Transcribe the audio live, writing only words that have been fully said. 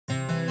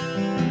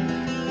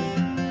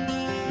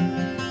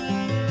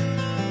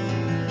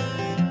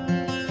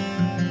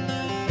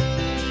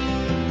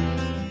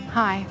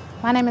Hi,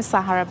 my name is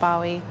Sahar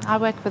Abawi. I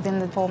work within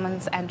the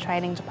Performance and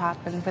Training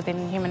Department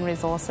within Human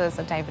Resources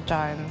at David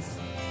Jones.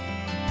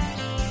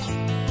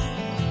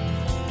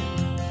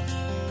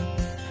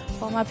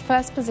 Well, my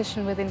first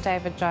position within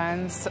David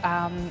Jones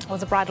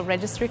was a bridal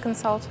registry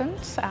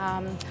consultant,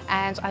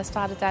 and I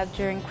started that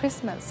during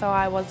Christmas, so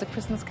I was a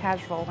Christmas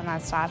casual when I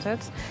started,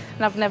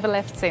 and I've never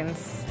left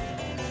since.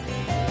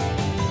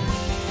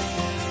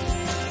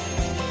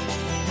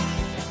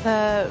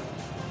 The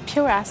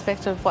pure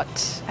aspect of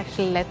what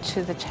actually led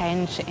to the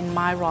change in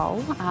my role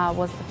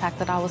was the fact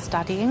that I was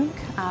studying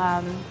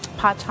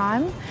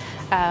part-time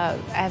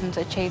and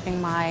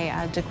achieving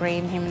my degree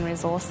in human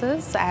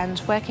resources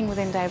and working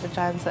within David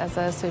Jones as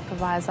a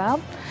supervisor,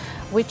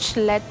 which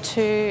led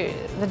to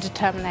the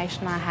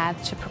determination I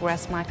had to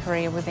progress my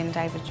career within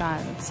David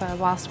Jones. So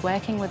whilst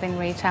working within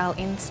retail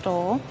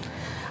in-store,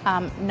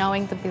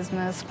 knowing the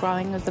business,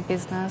 growing with the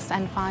business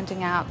and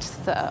finding out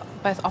the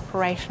both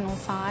operational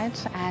side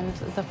and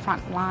the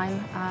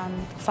frontline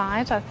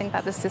side, I think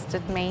that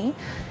assisted me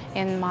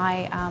in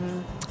my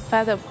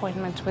further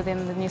appointment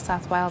within the New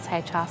South Wales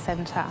HR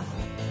Centre.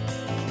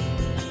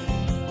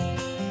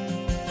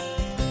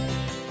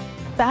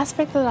 The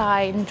aspect that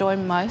I enjoy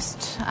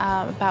most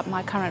about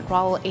my current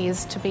role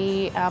is to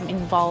be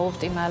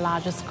involved in a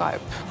larger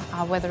scope,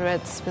 whether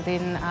it's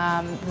within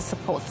the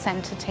support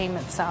centre team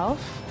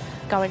itself.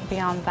 Going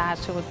beyond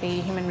that, it would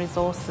be human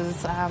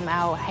resources,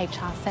 our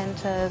HR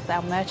centres,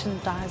 our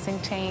merchandising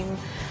team,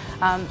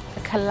 the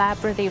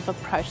collaborative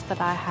approach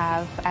that I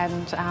have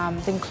and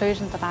the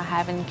inclusion that I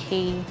have in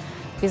key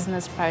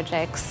business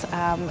projects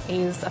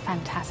is a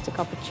fantastic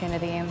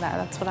opportunity, and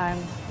that's what I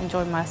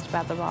enjoy most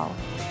about the role.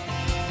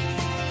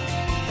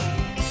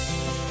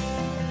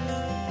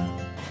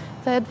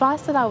 The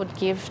advice that I would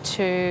give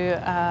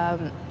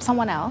to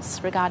someone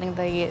else regarding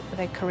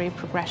their career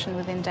progression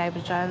within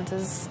David Jones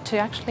is to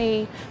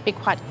actually be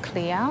quite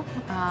clear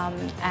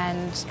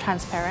and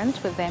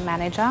transparent with their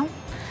manager.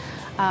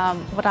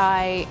 What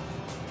I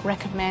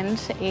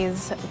recommend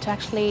is to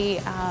actually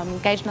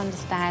gauge an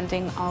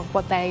understanding of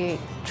what they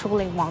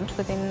truly want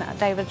within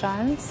David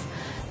Jones.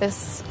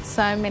 There's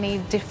so many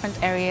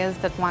different areas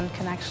that one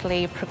can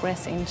actually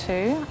progress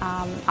into.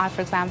 I,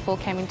 for example,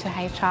 came into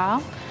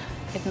HR.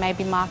 It may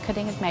be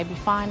marketing, it may be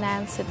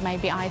finance, it may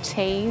be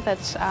IT that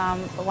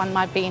one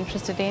might be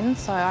interested in.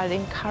 So I'd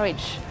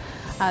encourage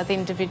the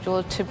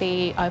individual to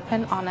be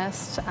open,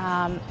 honest,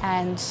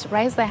 and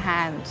raise their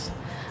hand.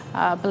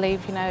 I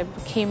believe,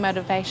 key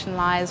motivation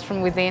lies from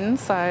within.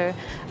 So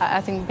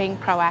I think being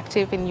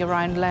proactive in your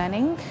own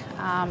learning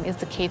is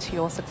the key to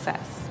your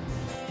success.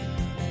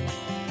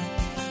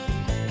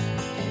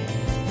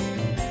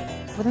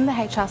 Within the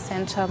HR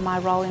Centre, my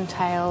role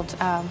entailed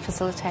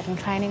facilitating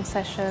training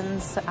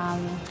sessions,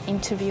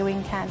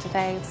 interviewing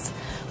candidates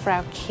for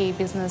our key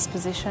business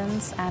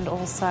positions, and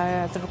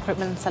also the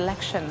recruitment and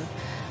selection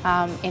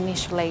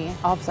initially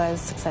of those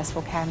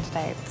successful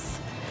candidates.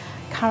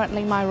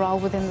 Currently, my role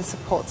within the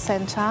support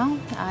centre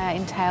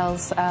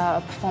entails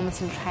a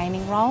performance and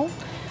training role,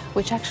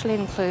 which actually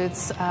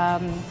includes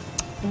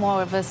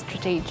more of a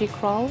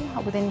strategic role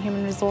within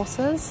human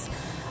resources.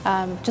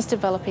 Just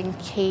developing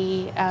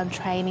key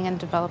training and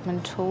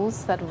development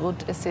tools that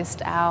would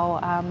assist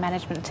our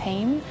management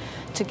team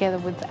together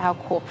with our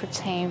corporate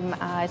team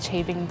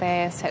achieving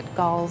their set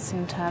goals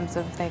in terms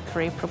of their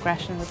career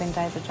progression within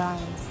David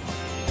Jones.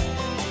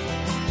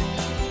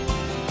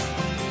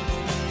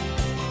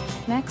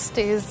 Next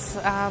is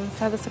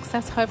further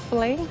success,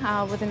 hopefully,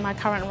 within my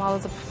current role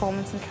as a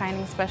performance and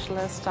training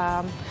specialist.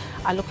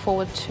 I look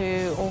forward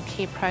to all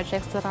key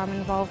projects that I'm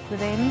involved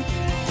within.